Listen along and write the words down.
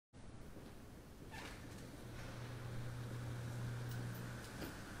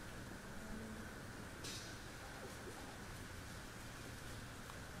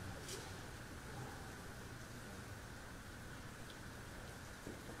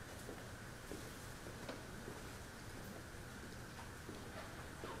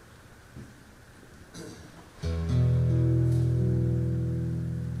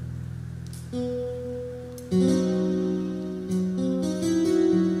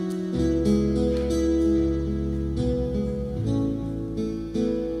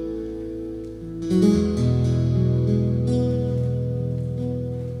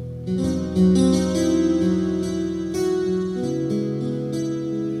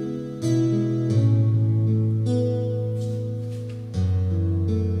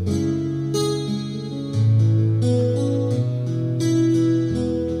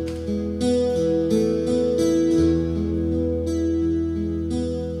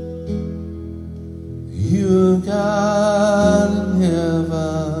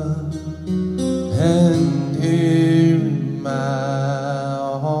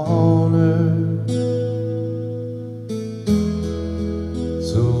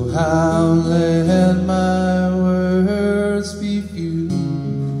how let my words be few.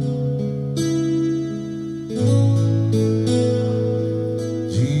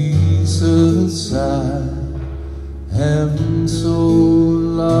 Jesus, I am so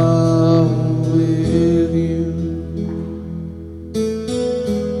loved with you,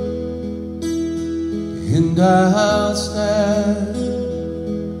 and I'll stand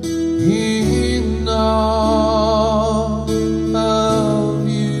in awe of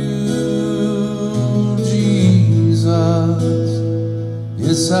you, Jesus.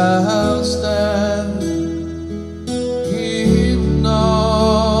 Yes, I'll stand in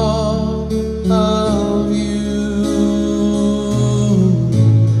awe of you,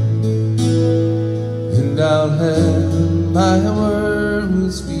 and I'll let my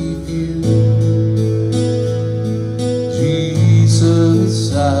words be few.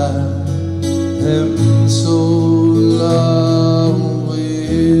 Jesus, I am so loved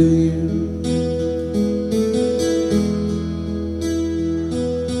with you.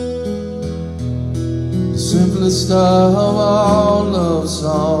 The simplest of all love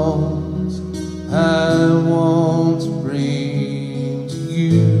songs I want to bring to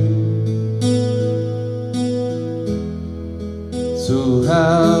you. So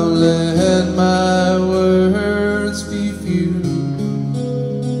I'll let my words be few.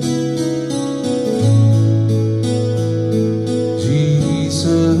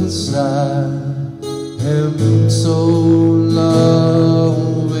 Jesus, I am so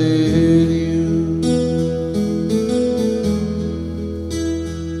loved with you,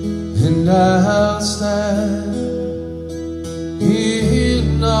 and I'll stand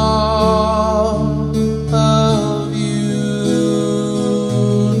in awe of you,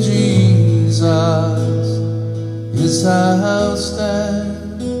 Jesus. Yes, I'll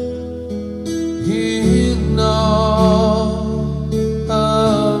stand in awe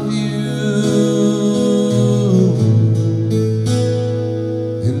of you,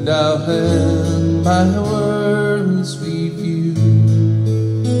 and I'll let my words be few.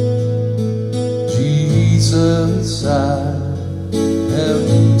 Jesus, I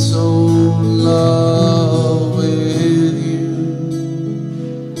am so loved with you.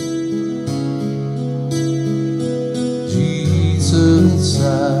 Jesus, I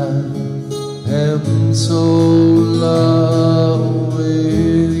am so loved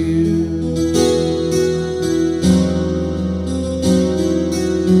with you.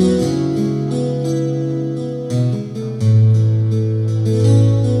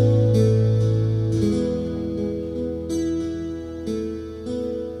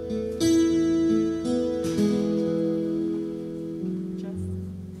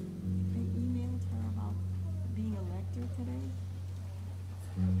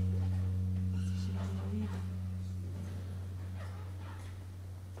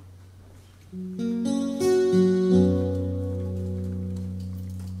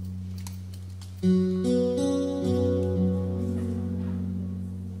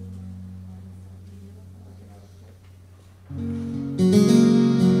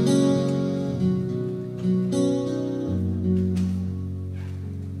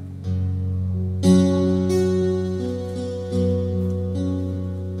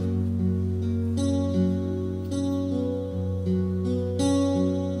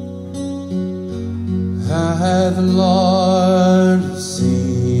 I have Lord of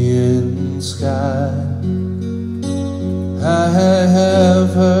sea and sky. I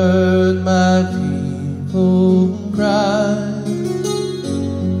have heard my people cry,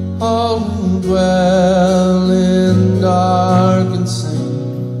 all who dwell in dark and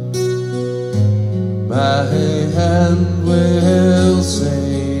sin, my hand will save.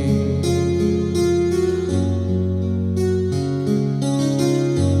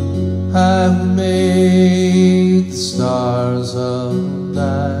 I will make the stars of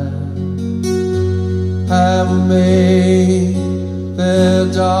night, I will make their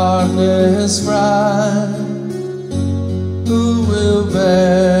darkness bright. Who will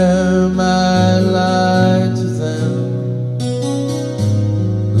bear my light to them?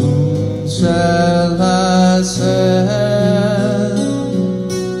 Whom shall I send?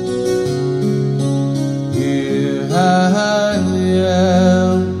 Here I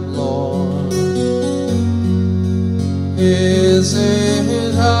am, Lord. Is it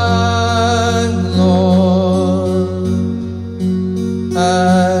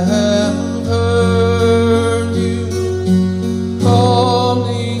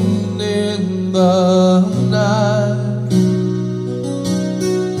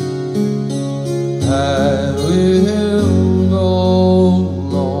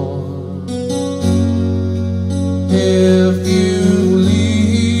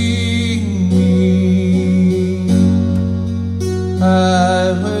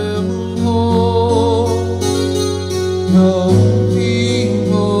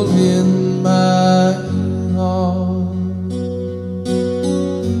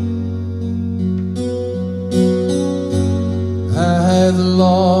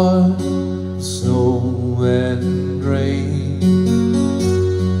Lord, snow and rain.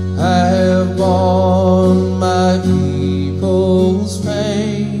 I have borne my people's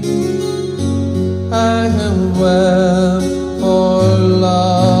pain. I have wept for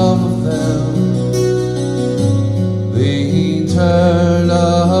love of them. They turn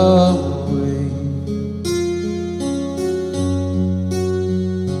away.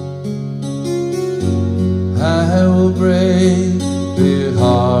 I will break their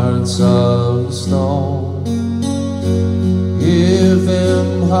hearts of stone, give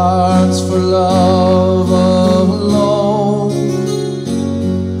them hearts for love alone.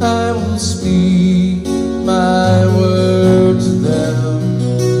 I will speak my word to them.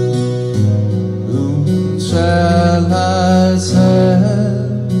 Whom shall I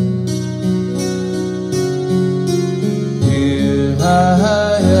send? Here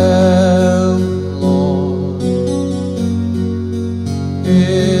I am, Lord.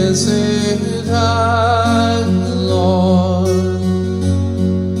 Is it I, Lord?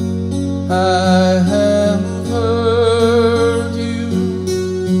 I have heard you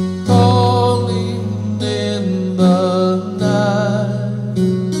calling in the night.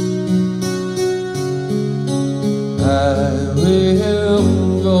 I will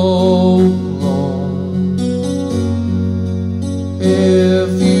go, Lord,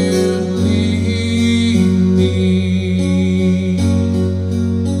 if you lead me.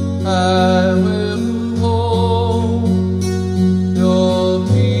 I will hold your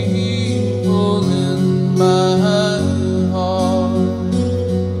people in my heart.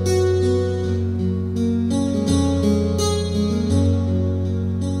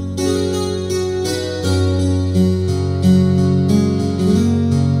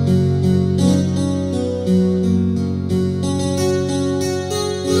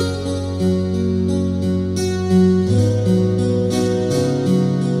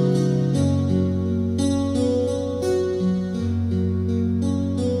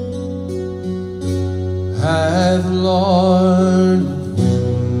 I've Lord of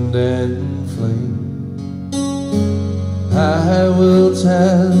wind and flame. I will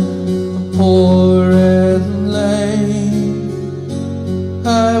tell the poor and lame. I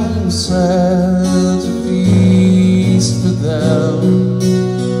will set a feast for them.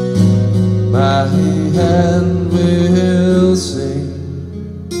 My hand will sing.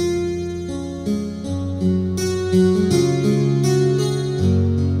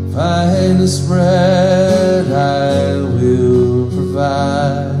 Finest bread I will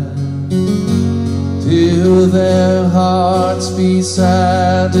provide, till their hearts be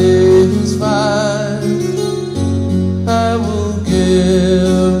satisfied. I will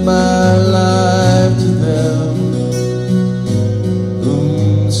give my life to them.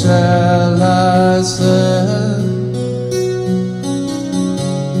 Whom shall I send?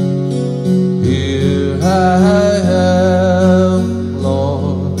 Here I am,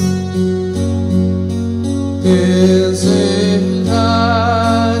 Lord. Is it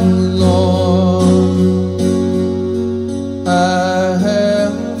I, Lord? I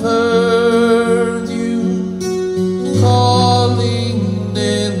have heard you calling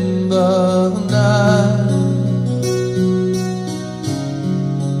in the night.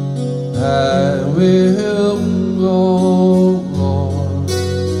 I will go, Lord,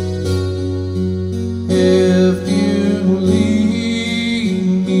 if you lead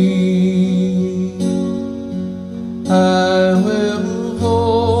me. I will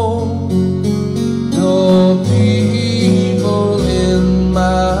hold your people in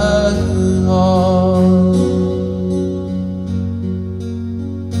my heart.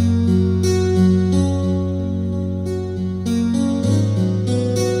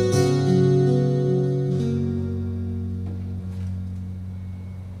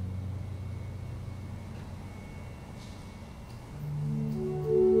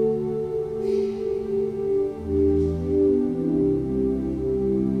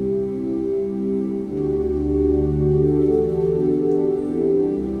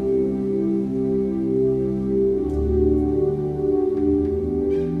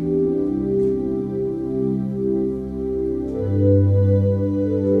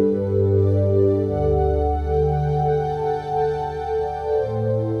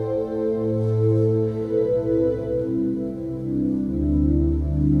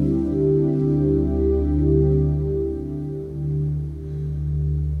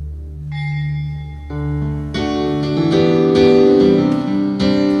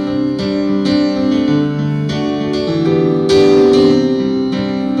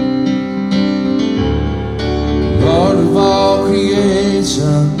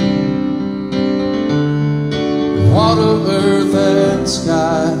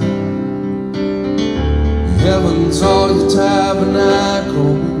 sky. Heaven's all your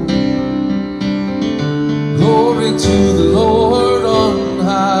tabernacle. Glory to the Lord on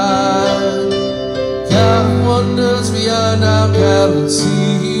high. God wonders beyond our galaxy.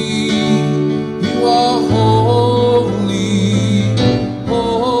 You are holy,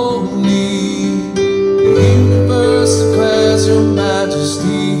 holy. The universe declares your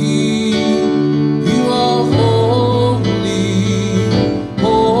majesty. You are holy,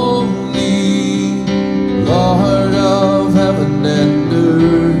 holy, Lord of heaven and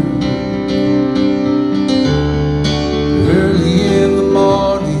earth. Early in the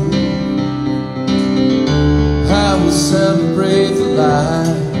morning, I will celebrate the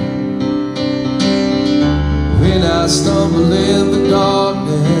light. When I stumble in the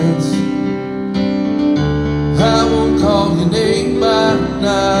darkness, I won't call your name by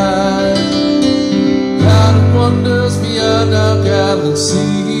night. God of wonders beyond our galaxy,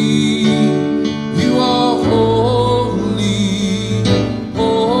 you are holy,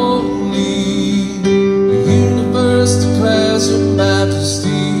 holy. The universe declares your majesty.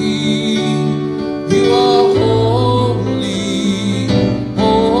 You are holy,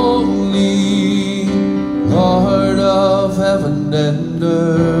 holy, Lord of heaven and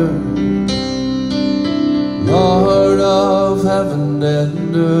earth. Lord of heaven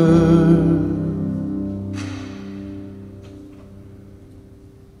and earth.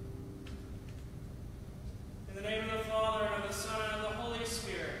 In the name of the Father, and of the Son, and of the Holy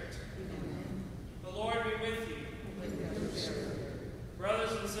Spirit. The Lord be with you.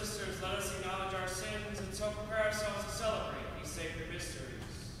 Brothers and sisters, let us acknowledge our sins and so prepare ourselves to celebrate these sacred mysteries.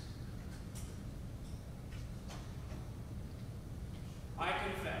 I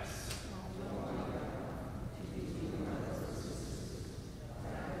confess.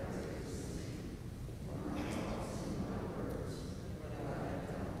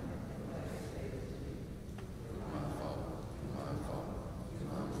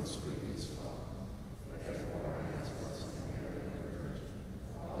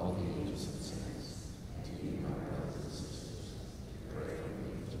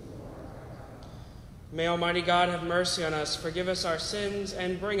 May Almighty God have mercy on us, forgive us our sins,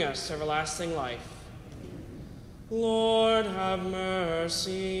 and bring us to everlasting life. Lord, have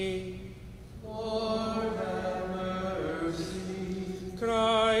mercy. Lord, have mercy.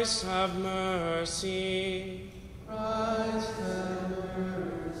 Christ, have mercy. Christ, have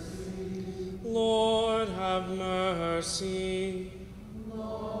mercy. Lord, have mercy.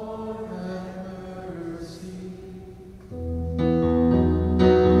 Lord, have mercy.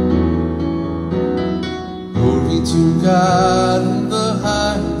 Glory to God in the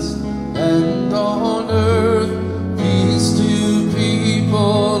highest, and on earth peace to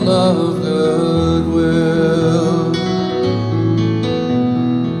people of good will.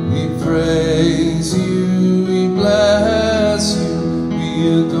 We praise you, we bless you, we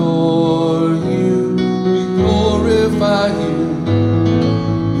adore you, we glorify you.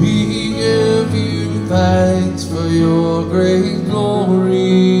 We give you thanks for your great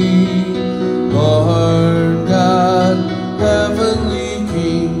glory, Lord God, heavenly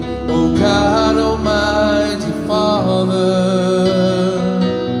King, O God, Almighty Father,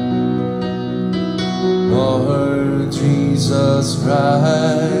 Lord Jesus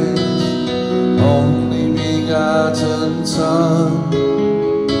Christ, only begotten Son,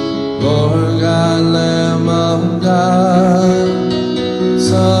 Lord God, Lamb of God,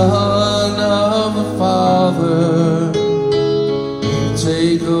 Son of the Father. You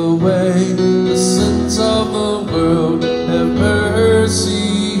take away the sins of the world, have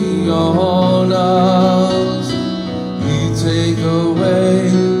mercy on us. You take away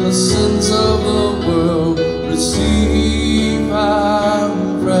the sins of the world, receive our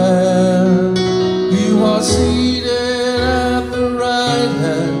prayer. You are seated at the right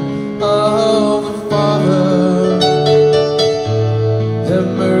hand of the Father. Have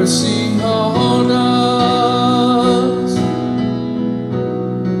mercy on us.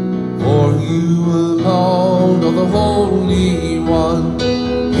 For you alone are the Holy One.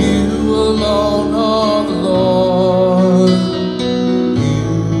 You alone are the Lord. You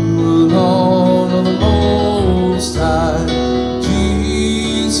alone are the Most High,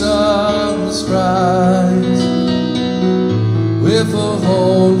 Jesus Christ. With the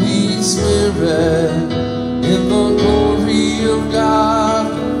Holy Spirit, in the glory of God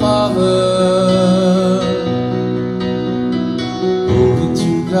the Father.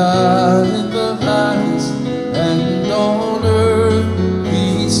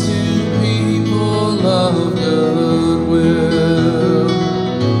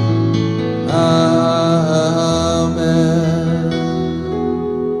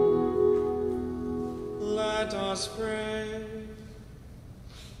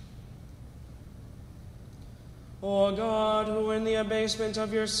 placement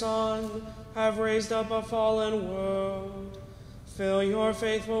of your Son, have raised up a fallen world. Fill your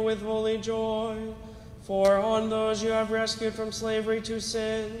faithful with holy joy, for on those you have rescued from slavery to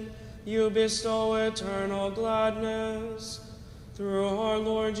sin, you bestow eternal gladness. Through our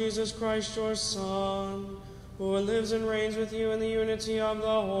Lord Jesus Christ, your Son, who lives and reigns with you in the unity of the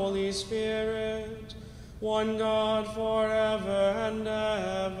Holy Spirit, one God forever and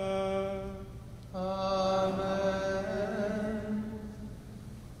ever. Amen.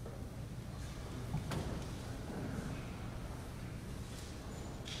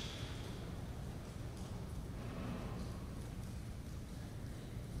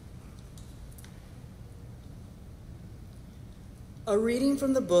 A reading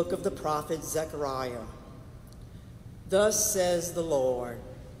from the book of the prophet Zechariah. Thus says the Lord,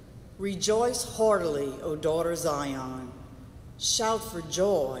 rejoice heartily, O daughter Zion. Shout for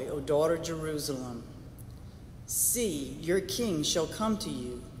joy, O daughter Jerusalem. See, your king shall come to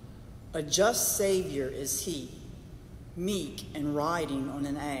you. A just Savior is he, meek and riding on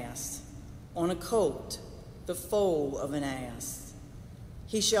an ass, on a colt, the foal of an ass.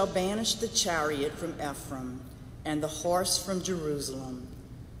 He shall banish the chariot from Ephraim, and the horse from Jerusalem.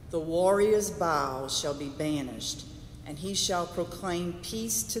 The warrior's bow shall be banished, and he shall proclaim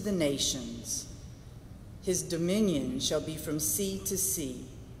peace to the nations. His dominion shall be from sea to sea,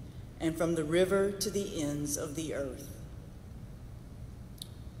 and from the river to the ends of the earth.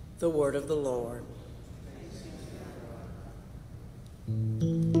 The word of the Lord.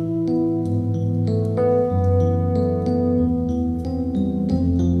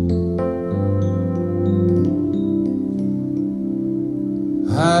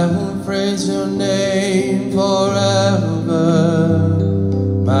 I will praise your name forever,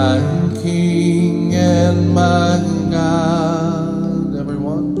 my King and my God.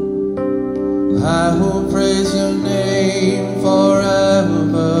 Everyone, I will praise your name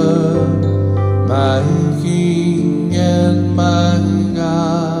forever, my King and my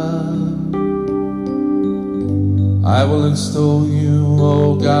God. I will extol you,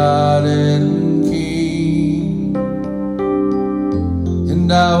 O God and King,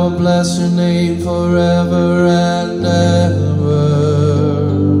 and I will bless your name forever and ever.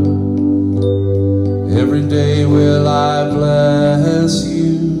 Every day will I bless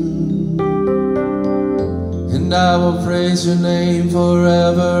you, and I will praise your name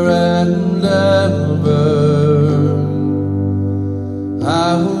forever and ever.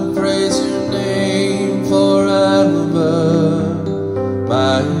 I will praise your name forever,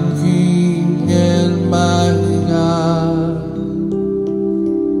 my King and my God.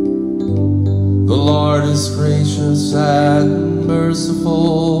 The Lord is gracious and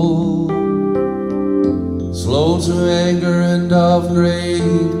merciful, slow to anger and of great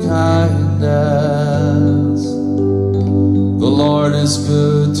kindness. The Lord is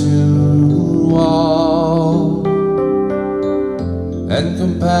good to all, and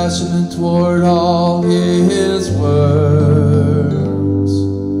compassionate toward all his words.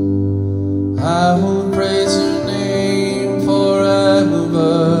 I will praise your name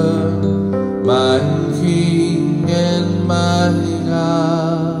forever, my King and my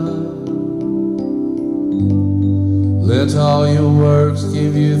God. Let all your works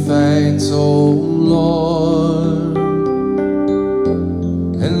give you thanks, O Lord,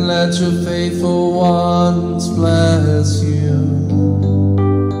 and let your faithful ones bless you.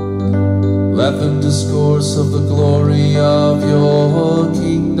 Let them discourse of the glory of your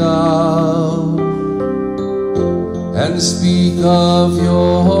kingdom, and speak of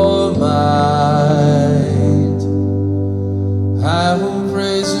your might. I will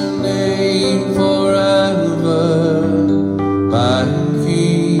praise your name forever, my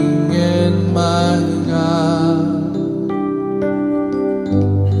King and my God.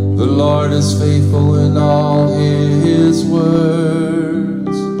 The Lord is faithful in all his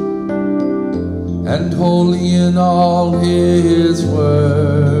words, and holy in all his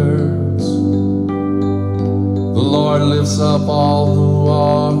words. The Lord lifts up all who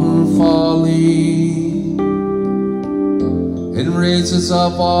are falling, and raises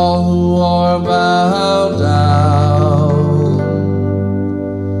up all who are bowed down.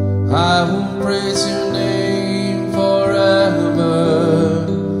 I will praise your name forever,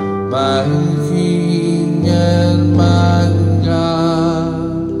 my King and my God.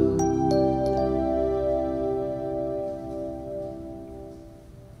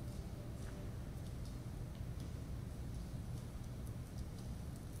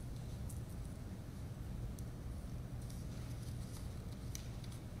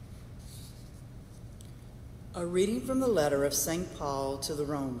 A reading from the letter of St. Paul to the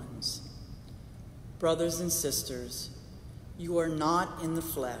Romans. Brothers and sisters, You are not in the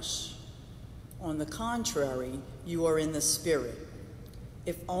flesh. On the contrary, you are in the Spirit,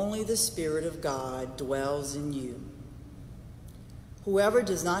 if only the Spirit of God dwells in you. Whoever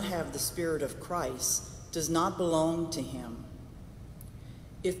does not have the Spirit of Christ does not belong to him.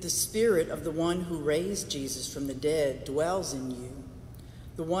 If the Spirit of the one who raised Jesus from the dead dwells in you,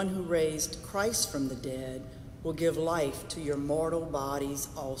 the one who raised Christ from the dead will give life to your mortal bodies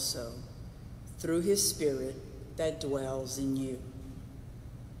also, through his Spirit that dwells in you.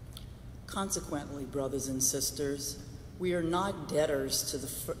 Consequently, brothers and sisters, we are not debtors to the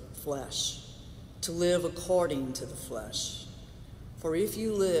flesh, to live according to the flesh. For if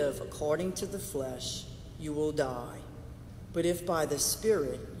you live according to the flesh, you will die. But if by the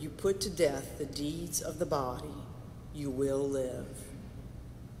Spirit you put to death the deeds of the body, you will live.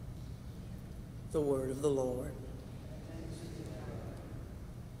 The word of the Lord.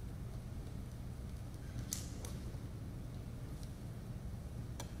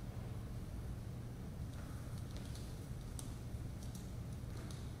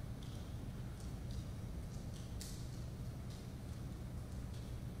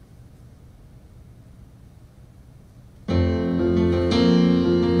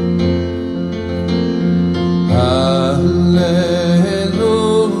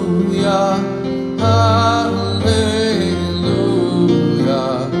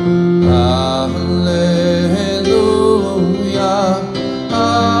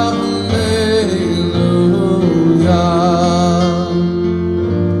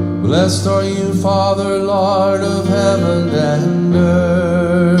 Blessed are you, Father, Lord of heaven and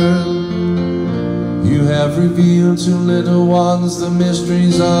earth. You have revealed to little ones the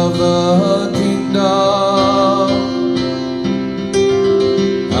mysteries of the kingdom.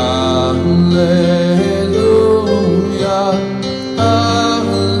 Alleluia,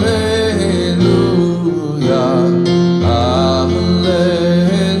 alleluia, alleluia,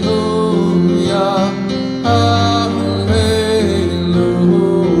 alleluia.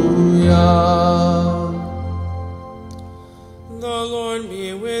 The Lord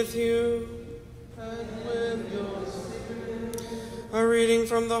be with you. And with your spirit. A reading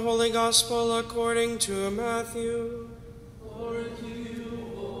from the Holy Gospel according to Matthew. Glory to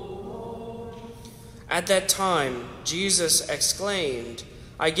you, O Lord. At that time, Jesus exclaimed,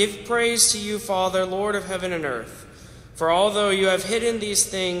 I give praise to you, Father, Lord of heaven and earth. For although you have hidden these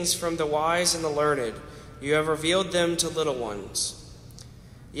things from the wise and the learned, you have revealed them to little ones.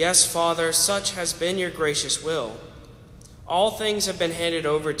 Yes, Father, such has been your gracious will. All things have been handed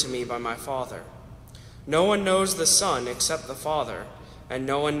over to me by my Father. No one knows the Son except the Father, and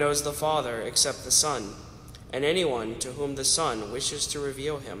no one knows the Father except the Son, and anyone to whom the Son wishes to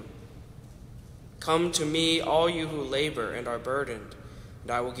reveal him. Come to me, all you who labor and are burdened,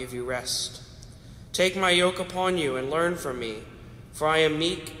 and I will give you rest. Take my yoke upon you and learn from me, for I am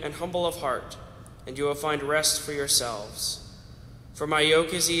meek and humble of heart, and you will find rest for yourselves. For my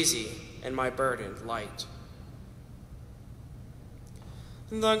yoke is easy and my burden light.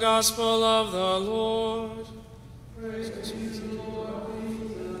 The Gospel of the Lord. Praise to you, Lord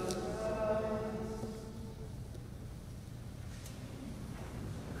Jesus.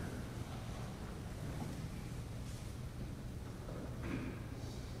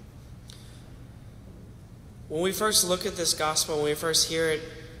 When we first look at this gospel, when we first hear it,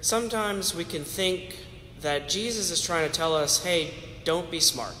 sometimes we can think that Jesus is trying to tell us, hey, don't be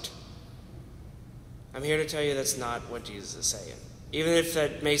smart. I'm here to tell you that's not what Jesus is saying. Even if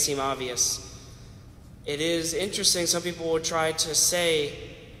that may seem obvious, it is interesting. Some people will try to say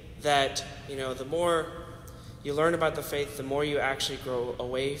that, the more you learn about the faith, the more you actually grow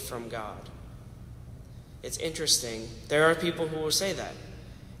away from God. It's interesting. There are people who will say that.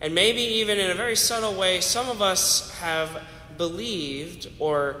 And maybe even in a very subtle way, some of us have believed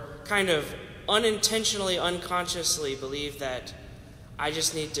or kind of unintentionally, unconsciously believed that I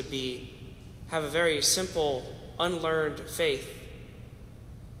just need to have a very simple, unlearned faith.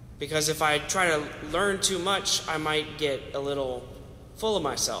 Because if I try to learn too much, I might get a little full of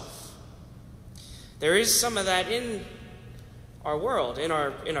myself. There is some of that in our world, in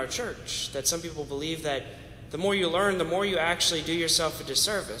our church, that some people believe that the more you learn, the more you actually do yourself a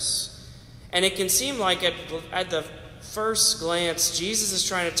disservice. And it can seem like at the first glance, Jesus is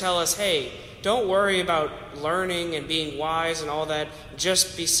trying to tell us, hey, don't worry about learning and being wise and all that.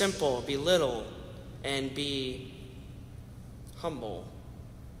 Just be simple, be little, and be humble.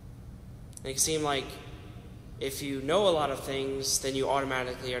 And it can seem like if you know a lot of things, then you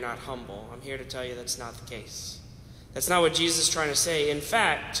automatically are not humble. I'm here to tell you that's not the case. That's not what Jesus is trying to say. In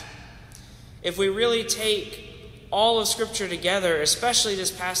fact, if we really take all of Scripture together, especially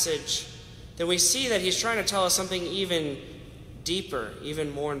this passage, then we see that he's trying to tell us something even deeper,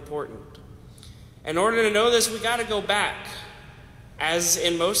 even more important. In order to know this, we got to go back. As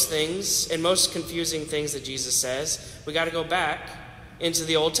in most things, in most confusing things that Jesus says, we got to go back into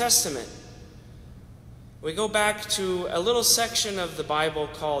the Old Testament. We go back to a little section of the Bible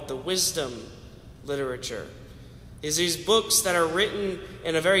called the wisdom literature. These books that are written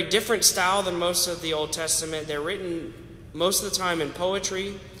in a very different style than most of the Old Testament. They're written most of the time in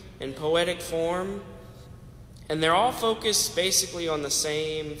poetry, in poetic form, and they're all focused basically on the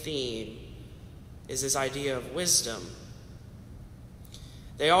same theme, is this idea of wisdom.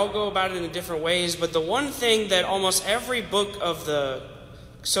 They all go about it in different ways, but the one thing that almost every book of the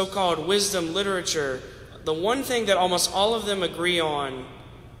so-called wisdom literature, the one thing that almost all of them agree on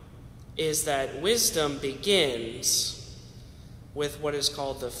is that wisdom begins with what is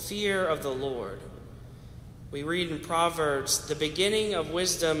called the fear of the Lord. We read in Proverbs, the beginning of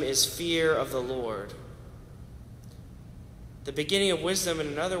wisdom is fear of the Lord. The beginning of wisdom, in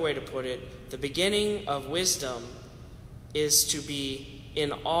another way to put it, the beginning of wisdom is to be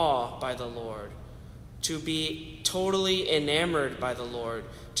in awe by the Lord, to be totally enamored by the Lord,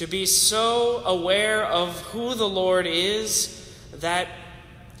 to be so aware of who the Lord is that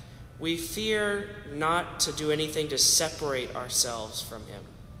we fear not to do anything to separate ourselves from Him.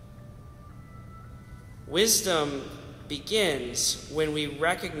 Wisdom begins when we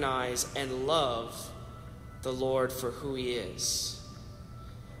recognize and love the Lord for who He is.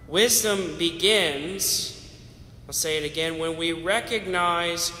 Wisdom begins, I'll say it again, when we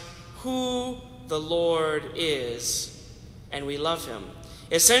recognize who the Lord is and we love Him.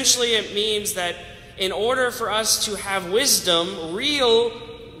 Essentially, it means that in order for us to have wisdom, real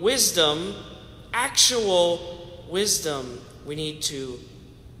wisdom, actual wisdom, we need to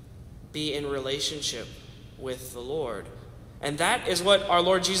be in relationship with the Lord. And that is what our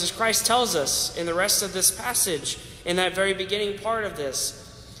Lord Jesus Christ tells us in the rest of this passage, in that very beginning part of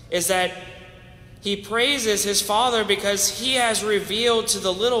this, is that He praises His Father because He has revealed to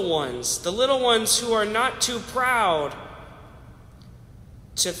the little ones who are not too proud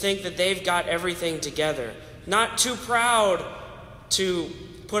to think that they've got everything together, not too proud to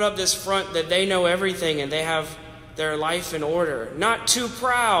put up this front that they know everything and they have their life in order, not too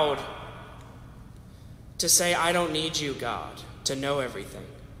proud to say, I don't need you, God, to know everything.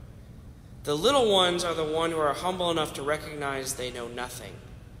 The little ones are the ones who are humble enough to recognize they know nothing.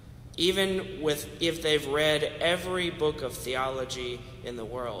 Even if they've read every book of theology in the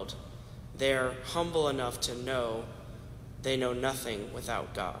world, they're humble enough to know they know nothing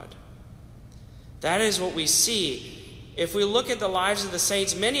without God. That is what we see. If we look at the lives of the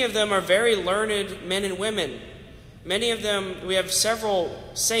saints, many of them are very learned men and women. Many of them, we have several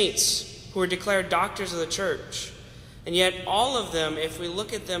saints who are declared doctors of the church. And yet all of them, if we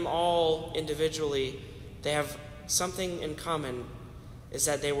look at them all individually, they have something in common, is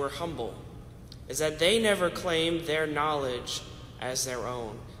that they were humble, is that they never claimed their knowledge as their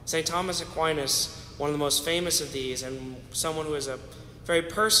own. St. Thomas Aquinas, one of the most famous of these, and someone who is a very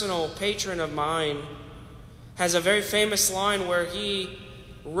personal patron of mine, has a very famous line where he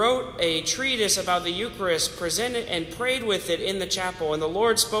wrote a treatise about the Eucharist, presented and prayed with it in the chapel, and the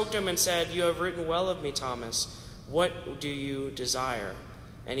Lord spoke to him and said, "You have written well of me, Thomas. What do you desire?"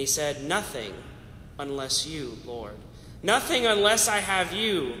 And he said, "Nothing unless you, Lord. Nothing unless I have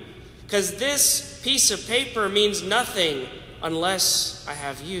you, because this piece of paper means nothing unless I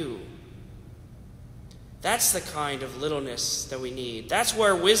have you." That's the kind of littleness that we need. That's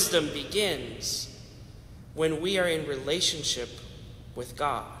where wisdom begins, when we are in relationship with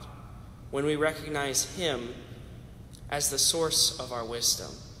God, when we recognize Him as the source of our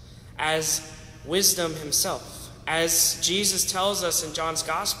wisdom, as wisdom Himself. As Jesus tells us in John's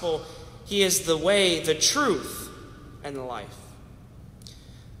Gospel, He is the way, the truth, and the life.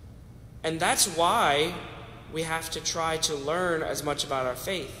 And that's why we have to try to learn as much about our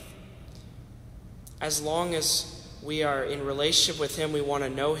faith. As long as we are in relationship with Him, we want to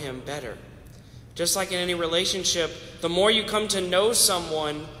know Him better. Just like in any relationship, the more you come to know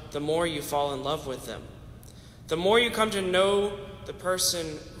someone, the more you fall in love with them. The more you come to know the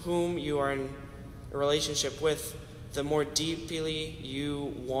person whom you are in a relationship with, the more deeply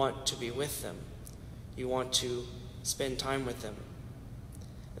you want to be with them. You want to spend time with them.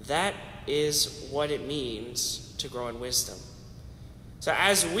 That is what it means to grow in wisdom. So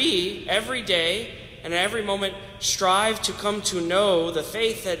as we, every day and at every moment, strive to come to know the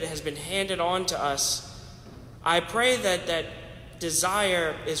faith that has been handed on to us, I pray that that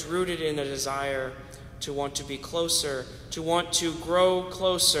desire is rooted in a desire to want to be closer, to want to grow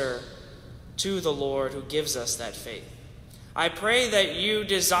closer to the Lord who gives us that faith. I pray that you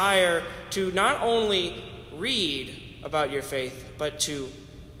desire to not only read about your faith, but to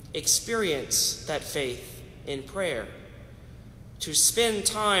experience that faith in prayer, to spend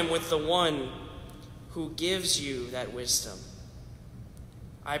time with the one who gives you that wisdom.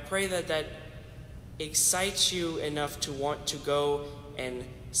 I pray that that excites you enough to want to go and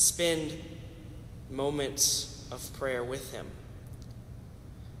spend moments of prayer with him.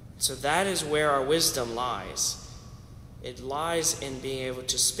 So that is where our wisdom lies. It lies in being able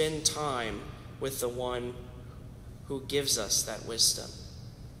to spend time with the one who gives us that wisdom.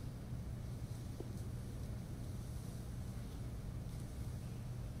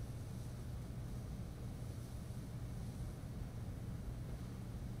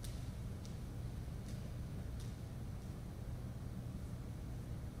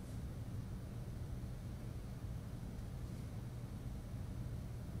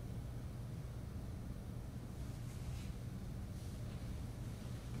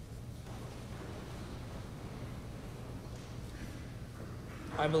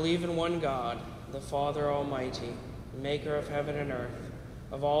 I believe in one God, the Father Almighty, maker of heaven and earth,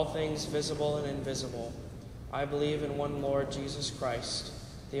 of all things visible and invisible. I believe in one Lord Jesus Christ,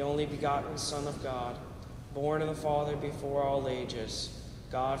 the only begotten Son of God, born of the Father before all ages,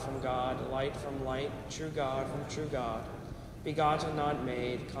 God from God, light from light, true God from true God, begotten, not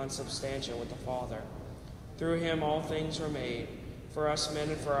made, consubstantial with the Father. Through him all things were made. For us men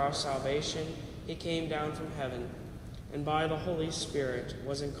and for our salvation, he came down from heaven, and by the Holy Spirit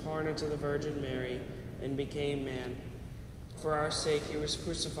was incarnate of the Virgin Mary and became man. For our sake he was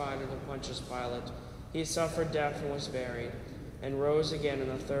crucified under Pontius Pilate. He suffered death and was buried, and rose again on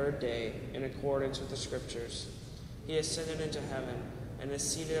the third day in accordance with the Scriptures. He ascended into heaven and is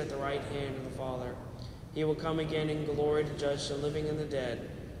seated at the right hand of the Father. He will come again in glory to judge the living and the dead,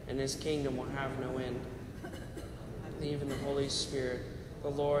 and his kingdom will have no end. I believe in the Holy Spirit, the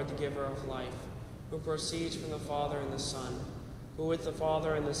Lord, the giver of life, who proceeds from the Father and the Son, who with the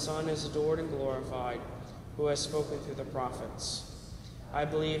Father and the Son is adored and glorified, who has spoken through the prophets. I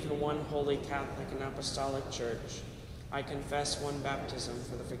believe in one holy Catholic and Apostolic Church. I confess one baptism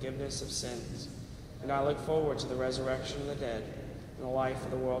for the forgiveness of sins, and I look forward to the resurrection of the dead and the life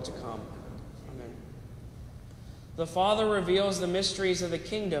of the world to come. Amen. The Father reveals the mysteries of the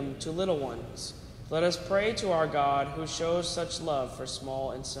kingdom to little ones. Let us pray to our God, who shows such love for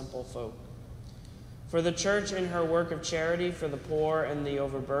small and simple folk. For the Church in her work of charity for the poor and the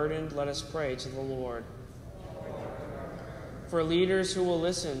overburdened, let us pray to the Lord. For leaders who will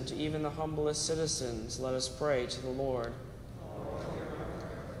listen to even the humblest citizens, let us pray to the Lord.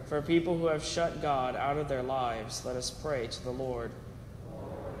 For people who have shut God out of their lives, let us pray to the Lord.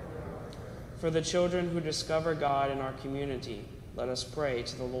 For the children who discover God in our community, let us pray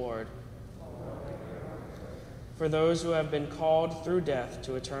to the Lord. For those who have been called through death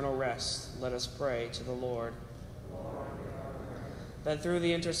to eternal rest, let us pray to the Lord. That through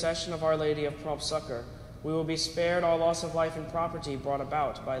the intercession of Our Lady of Prompt Succor, we will be spared all loss of life and property brought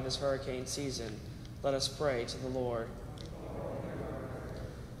about by this hurricane season, let us pray to the Lord.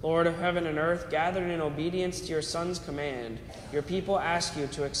 Lord of heaven and earth, gathered in obedience to your Son's command, your people ask you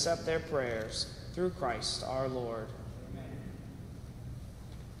to accept their prayers through Christ our Lord.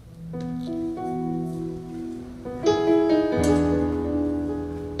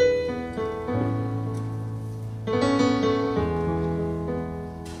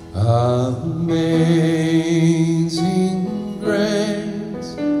 Amazing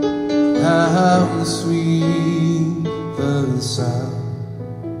grace, how sweet the sound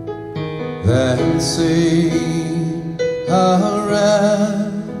that saved a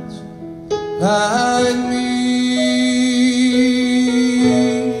wretch like me.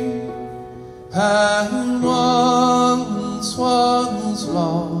 I once was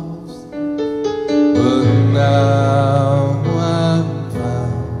lost, but now I'm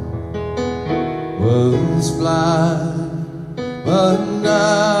found. Was blind, but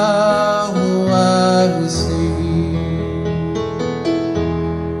now I see.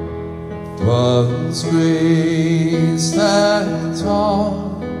 Was grace that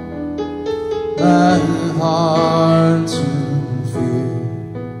taught my heart to fear,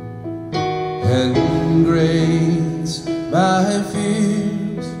 and grace my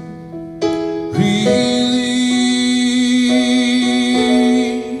fears relieved.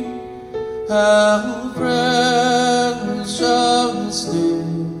 How precious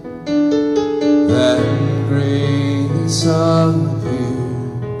did that grace appear,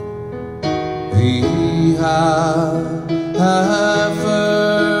 the hour I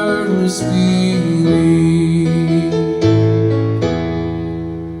first believed.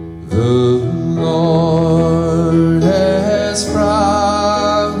 The Lord has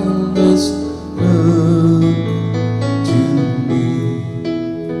promised good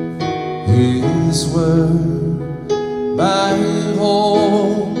His word my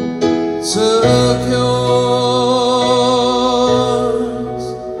whole secures.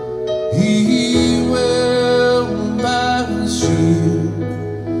 He will my shield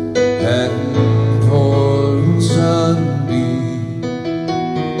and portion be,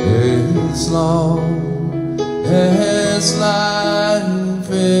 as long as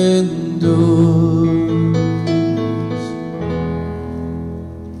life endures.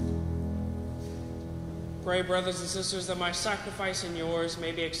 Pray, brothers and sisters, that my sacrifice and yours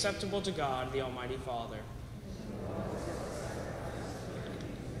may be acceptable to God, the Almighty Father.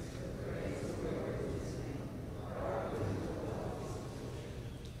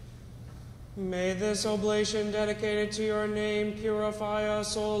 May this oblation dedicated to your name purify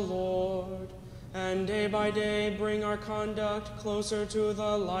us, O Lord, and day by day bring our conduct closer to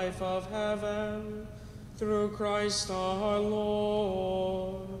the life of heaven, through Christ our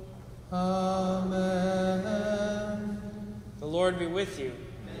Lord. Amen. The Lord be with you.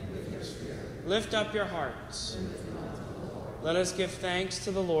 Lift up your hearts. Let us give thanks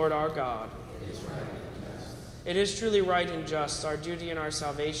to the Lord our God. It is truly right and just, our duty and our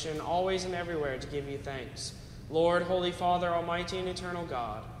salvation, always and everywhere to give you thanks, Lord, Holy Father, Almighty and eternal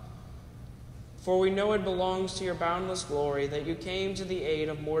God. For we know it belongs to your boundless glory that you came to the aid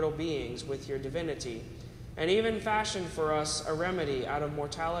of mortal beings with your divinity, and even fashioned for us a remedy out of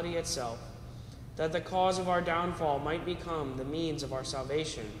mortality itself, that the cause of our downfall might become the means of our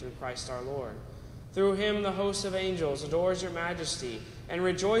salvation through Christ our Lord. Through him the host of angels adores your majesty and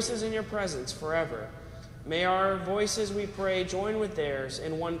rejoices in your presence forever. May our voices, we pray, join with theirs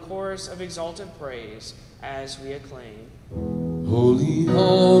in one chorus of exalted praise as we acclaim. Holy,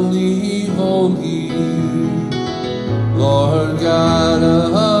 holy, holy, Lord God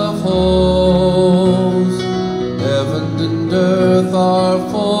of hosts, heaven and earth are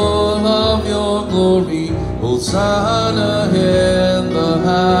full of your glory. Hosanna in the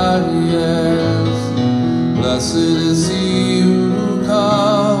highest. Blessed is he who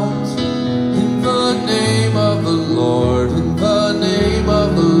comes in the name of the Lord, in the name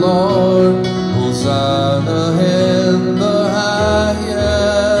of the Lord. Hosanna in the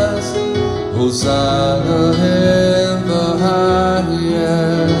highest. Hosanna in the highest.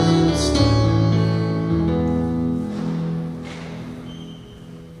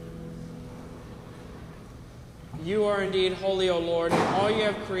 You are indeed holy, O Lord, and all you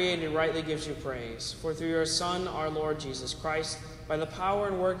have created rightly gives you praise. For through your Son, our Lord Jesus Christ, by the power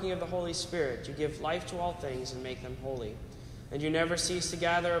and working of the Holy Spirit, you give life to all things and make them holy. And you never cease to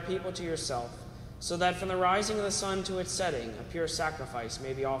gather a people to yourself, so that from the rising of the sun to its setting, a pure sacrifice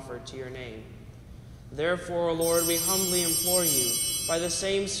may be offered to your name. Therefore, O Lord, we humbly implore you, by the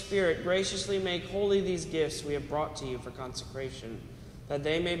same Spirit, graciously make holy these gifts we have brought to you for consecration, that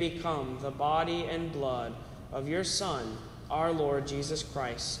they may become the body and blood of your Son, our Lord Jesus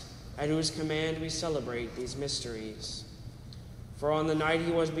Christ, at whose command we celebrate these mysteries. For on the night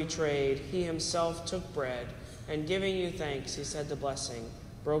he was betrayed, he himself took bread, and giving you thanks, he said the blessing,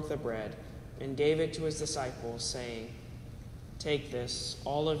 broke the bread, and gave it to his disciples, saying, "Take this,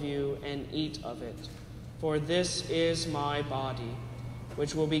 all of you, and eat of it, for this is my body,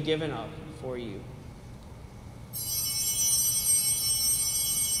 which will be given up for you."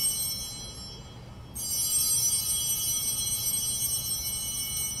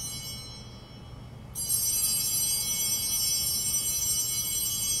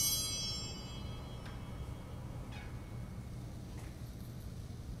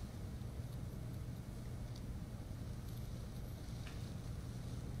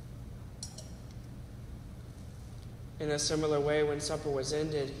 In a similar way, when supper was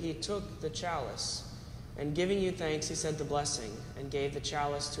ended, he took the chalice, and giving you thanks, he said the blessing, and gave the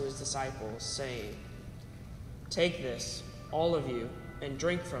chalice to his disciples, saying, "Take this, all of you, and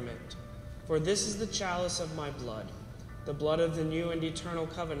drink from it, for this is the chalice of my blood, the blood of the new and eternal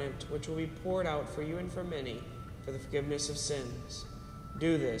covenant, which will be poured out for you and for many for the forgiveness of sins.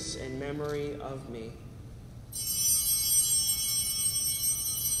 Do this in memory of me."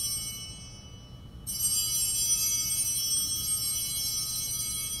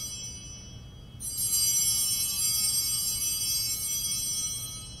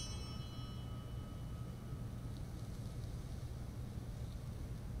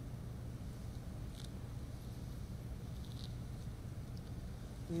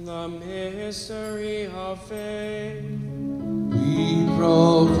 The mystery of faith. We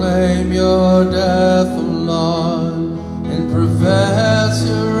proclaim your death, O Lord, and profess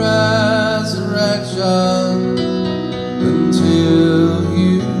your resurrection until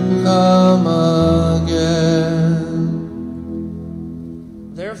you come again.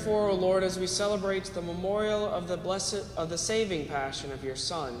 Therefore, O Lord, as we celebrate the memorial of the saving passion of your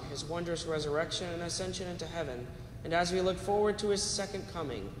Son, his wondrous resurrection and ascension into heaven, and as we look forward to his second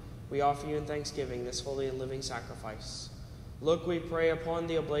coming, we offer you in thanksgiving this holy and living sacrifice. Look, we pray, upon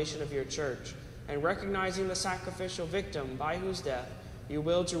the oblation of your church, and recognizing the sacrificial victim by whose death you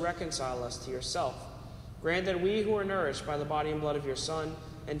willed to reconcile us to yourself, grant that we who are nourished by the body and blood of your Son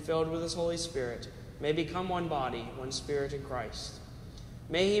and filled with his Holy Spirit may become one body, one spirit in Christ.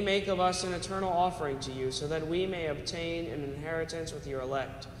 May he make of us an eternal offering to you, so that we may obtain an inheritance with your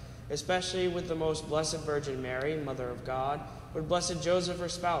elect, especially with the most blessed Virgin Mary, Mother of God, with blessed Joseph, her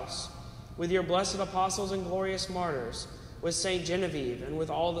spouse, with your blessed apostles and glorious martyrs, with Saint Genevieve, and with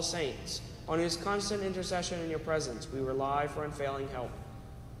all the saints, on whose constant intercession in your presence we rely for unfailing help.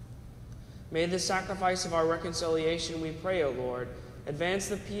 May the sacrifice of our reconciliation, we pray, O Lord, advance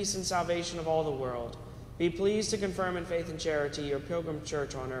the peace and salvation of all the world. Be pleased to confirm in faith and charity your pilgrim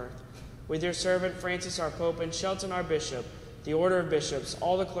church on earth, with your servant Francis our Pope and Shelton our Bishop, the order of bishops,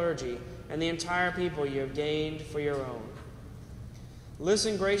 all the clergy, and the entire people you have gained for your own.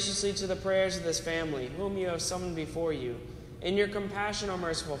 Listen graciously to the prayers of this family, whom you have summoned before you. In your compassion, O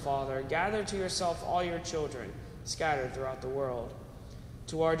merciful Father, gather to yourself all your children, scattered throughout the world.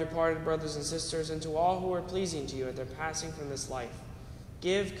 To our departed brothers and sisters, and to all who are pleasing to you at their passing from this life,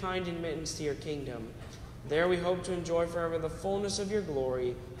 give kind admittance to your kingdom. There we hope to enjoy forever the fullness of your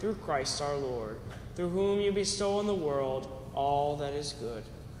glory, through Christ our Lord, through whom you bestow on the world all that is good.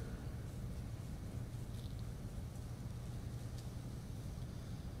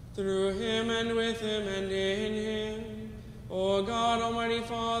 Through him, and with him, and in him, O God, Almighty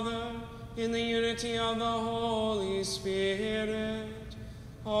Father, in the unity of the Holy Spirit,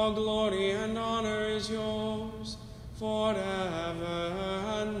 all glory and honor is yours, forever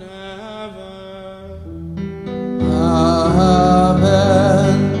and ever. Amen.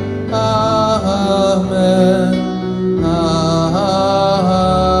 Amen. Amen.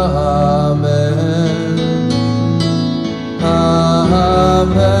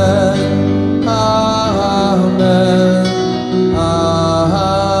 Amen.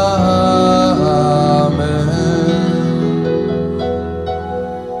 Amen.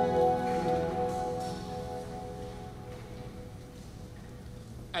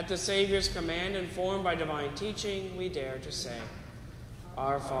 At the Savior's command, informed by divine teaching, we dare to say,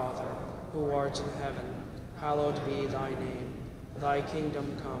 Our Father, who art in heaven, hallowed be thy name. Thy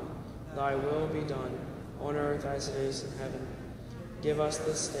kingdom come, thy will be done, on earth as it is in heaven. Give us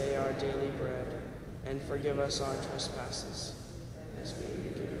this day our daily bread, and forgive us our trespasses, as we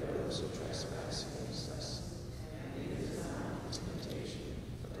forgive those who trespass against us. Lead us not into temptation,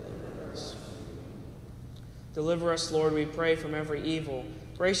 but deliver us. Deliver us, Lord, we pray, from every evil.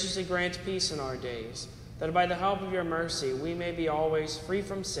 Graciously grant peace in our days, that by the help of your mercy we may be always free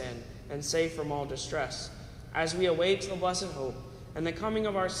from sin and safe from all distress, as we await the blessed hope and the coming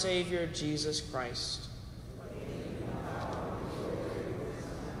of our Savior, Jesus Christ.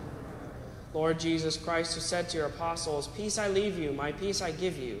 Lord Jesus Christ, who said to your apostles, Peace I leave you, my peace I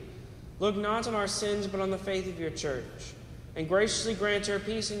give you, look not on our sins but on the faith of your church, and graciously grant her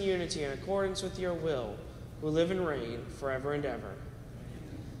peace and unity in accordance with your will, who live and reign forever and ever.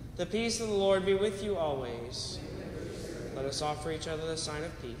 The peace of the Lord be with you always. Let us offer each other the sign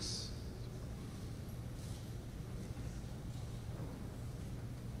of peace.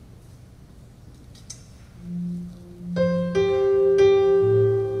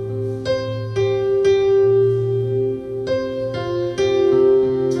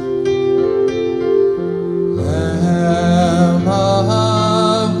 Lamb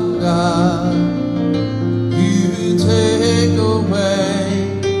of God, you take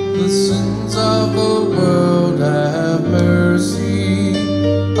away the sins of the world, have mercy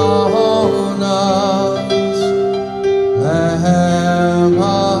on us. Lamb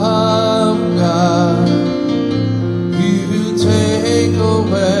of God, you take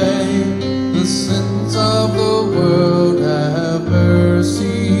away the sins of the world, have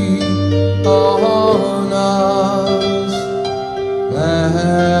mercy on us.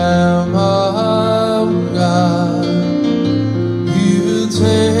 Lamb of God, you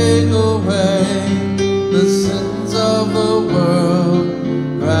take away the sins of the world,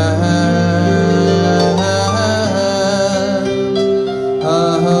 grant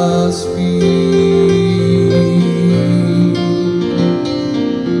us peace.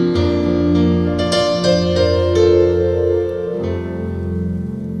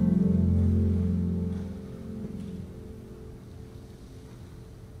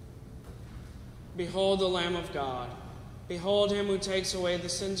 Behold the Lamb of God. Behold him who takes away the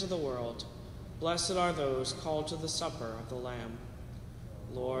sins of the world. Blessed are those called to the supper of the Lamb.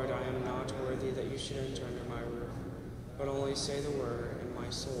 Lord, should enter under my roof. But only say the word, and my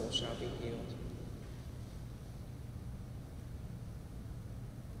soul shall be healed.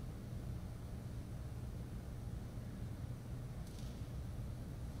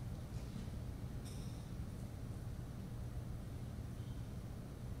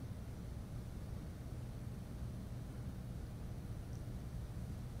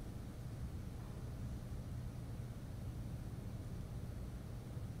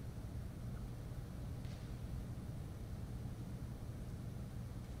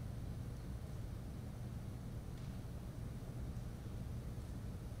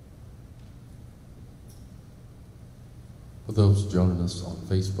 For those joining us on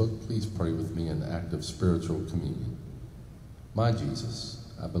Facebook, please pray with me in the act of spiritual communion. My Jesus,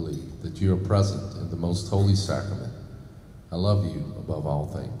 I believe that you are present in the most holy sacrament. I love you above all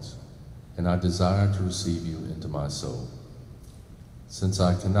things, and I desire to receive you into my soul. Since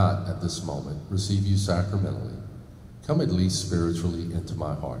I cannot at this moment receive you sacramentally, come at least spiritually into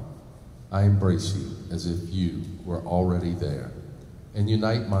my heart. I embrace you as if you were already there, and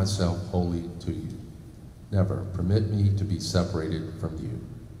unite myself wholly to you. Never permit me to be separated from you.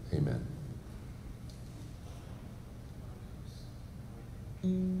 Amen.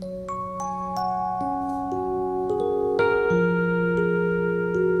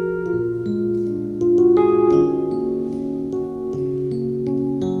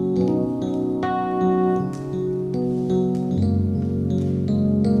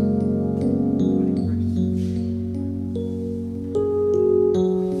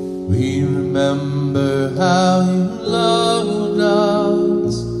 We remember how you loved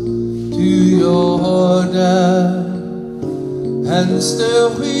us to your death, and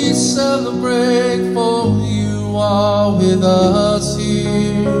still we celebrate, for you are with us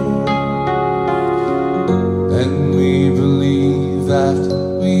here. And we believe that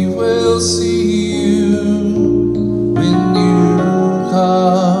we will see you when you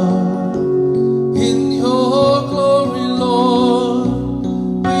come. In your glory, Lord,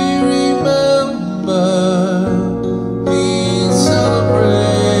 we remember, we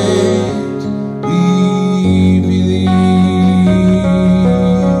celebrate, we believe.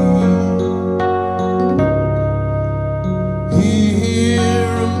 Hear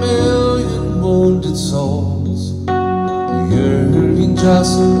a million wounded souls, yearning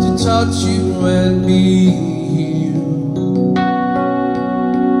just to touch you and be healed.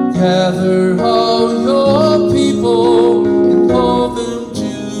 Gather all your people and call them to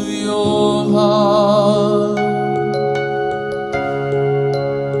your heart.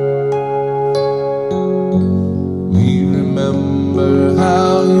 We remember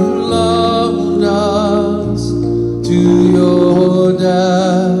how you loved us to your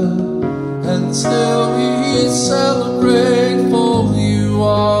death, and still we celebrate, for you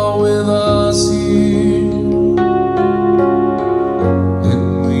are with us here.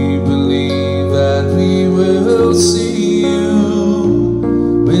 And we believe that we will see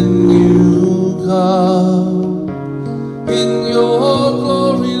you when you come. In your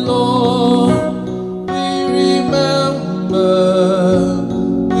glory, Lord, we remember,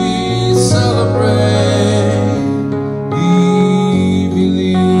 we celebrate, we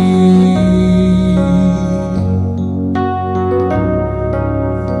believe.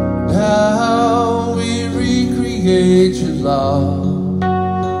 Now we recreate your love.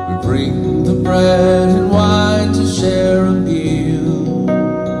 We bring the bread and wine to share a meal,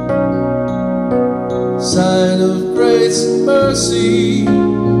 sign of grace and mercy,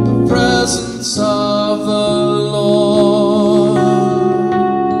 the presence of the Lord.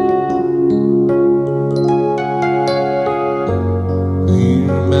 We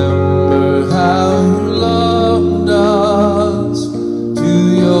remember how you loved us to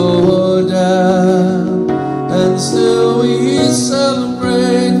your death, and still we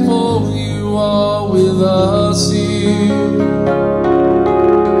celebrate, for you are with us here.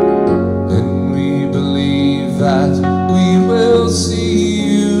 And we believe that we will see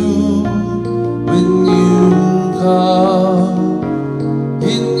you when you come.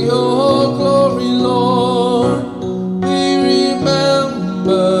 In your glory, Lord, we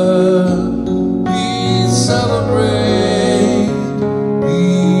remember, we celebrate, we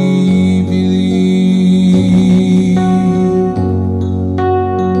believe.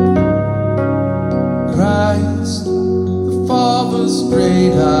 Christ, the Father's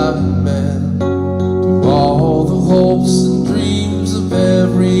great Amen, to all the hopes and dreams of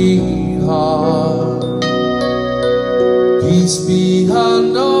every heart. Peace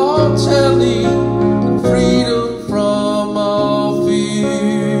beyond all telling, freedom from all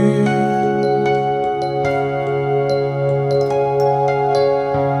fear.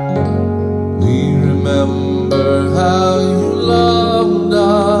 We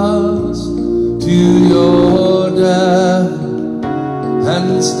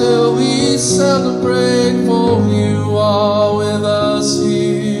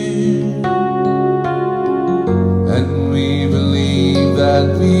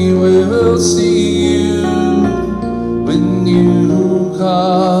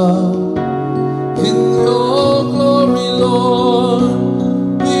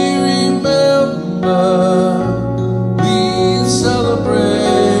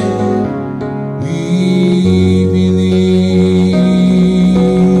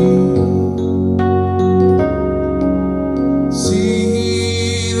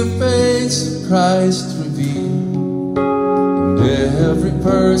grace of Christ revealed, and every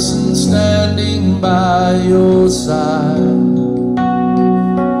person standing by your side.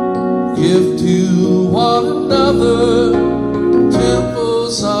 Give to one another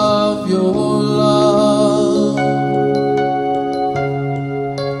temples of your love.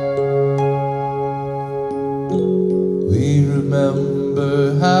 We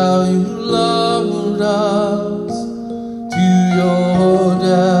remember how you loved us to your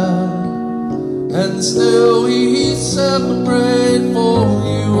death, and still we celebrate, for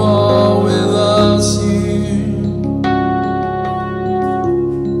you are with us here.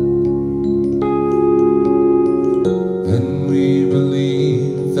 And we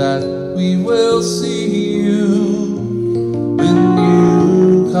believe that we will see you when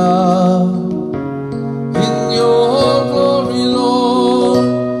you come. In your glory, Lord,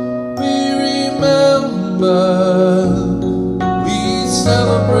 we remember, we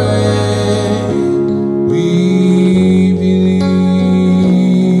celebrate, we believe.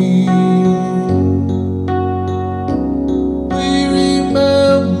 We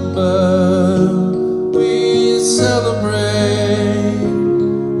remember, we celebrate,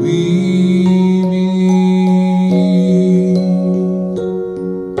 we believe.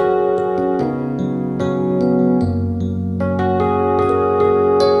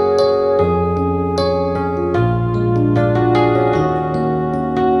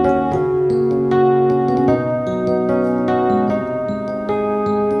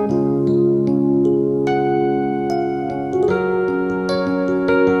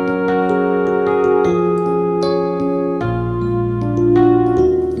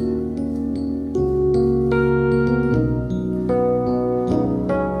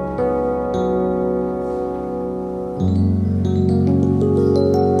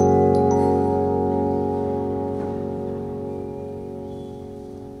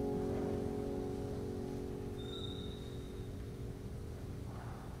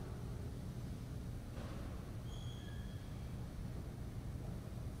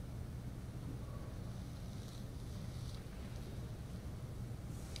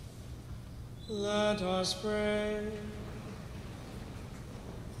 Let us pray.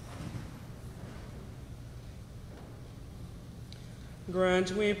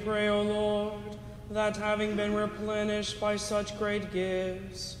 Grant, we pray, O Lord, that having been replenished by such great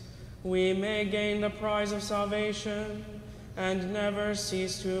gifts, we may gain the prize of salvation and never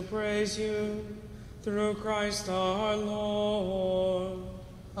cease to praise you, through Christ our Lord.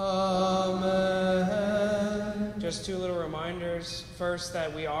 Amen. Just two little reminders. First,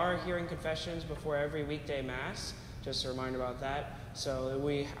 that we are hearing confessions before every weekday Mass. Just a reminder about that. So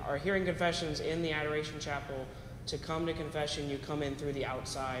we are hearing confessions in the Adoration Chapel. To come to confession, you come in through the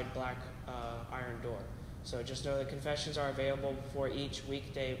outside black iron door. So just know that confessions are available before each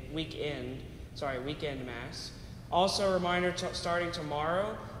weekend Mass. Also, a reminder, starting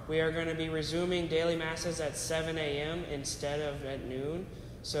tomorrow, we are going to be resuming daily Masses at 7 a.m. instead of at noon.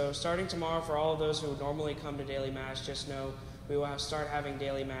 So starting tomorrow, for all of those who normally come to daily Mass, just know we will start having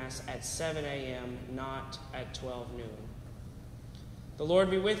daily Mass at 7 a.m., not at 12 noon. The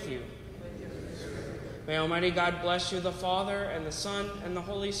Lord be with you. May Almighty God bless you, the Father, and the Son, and the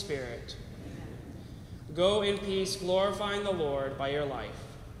Holy Spirit. Go in peace, glorifying the Lord by your life.